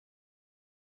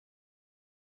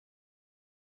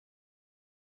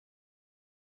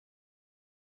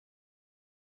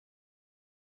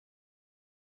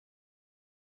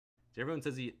Everyone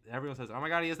says, oh my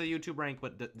god, he has the YouTube rank,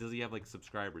 but does he have, like,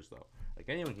 subscribers, though? Like,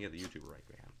 anyone can get the YouTube rank,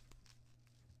 man.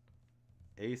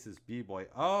 Ace is B-Boy.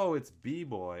 Oh, it's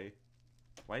B-Boy.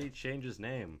 Why did he change his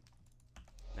name?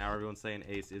 Now everyone's saying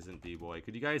Ace isn't B-Boy.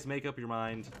 Could you guys make up your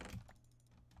mind?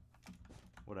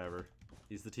 Whatever.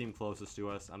 He's the team closest to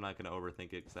us. I'm not going to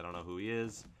overthink it because I don't know who he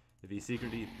is. If he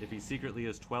secretly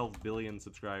has 12 billion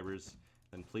subscribers,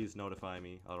 then please notify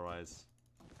me. Otherwise,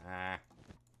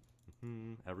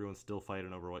 everyone's still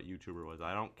fighting over what YouTuber was.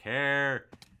 I don't care.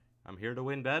 I'm here to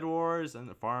win Bed Wars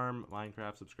and farm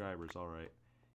Minecraft subscribers. All right.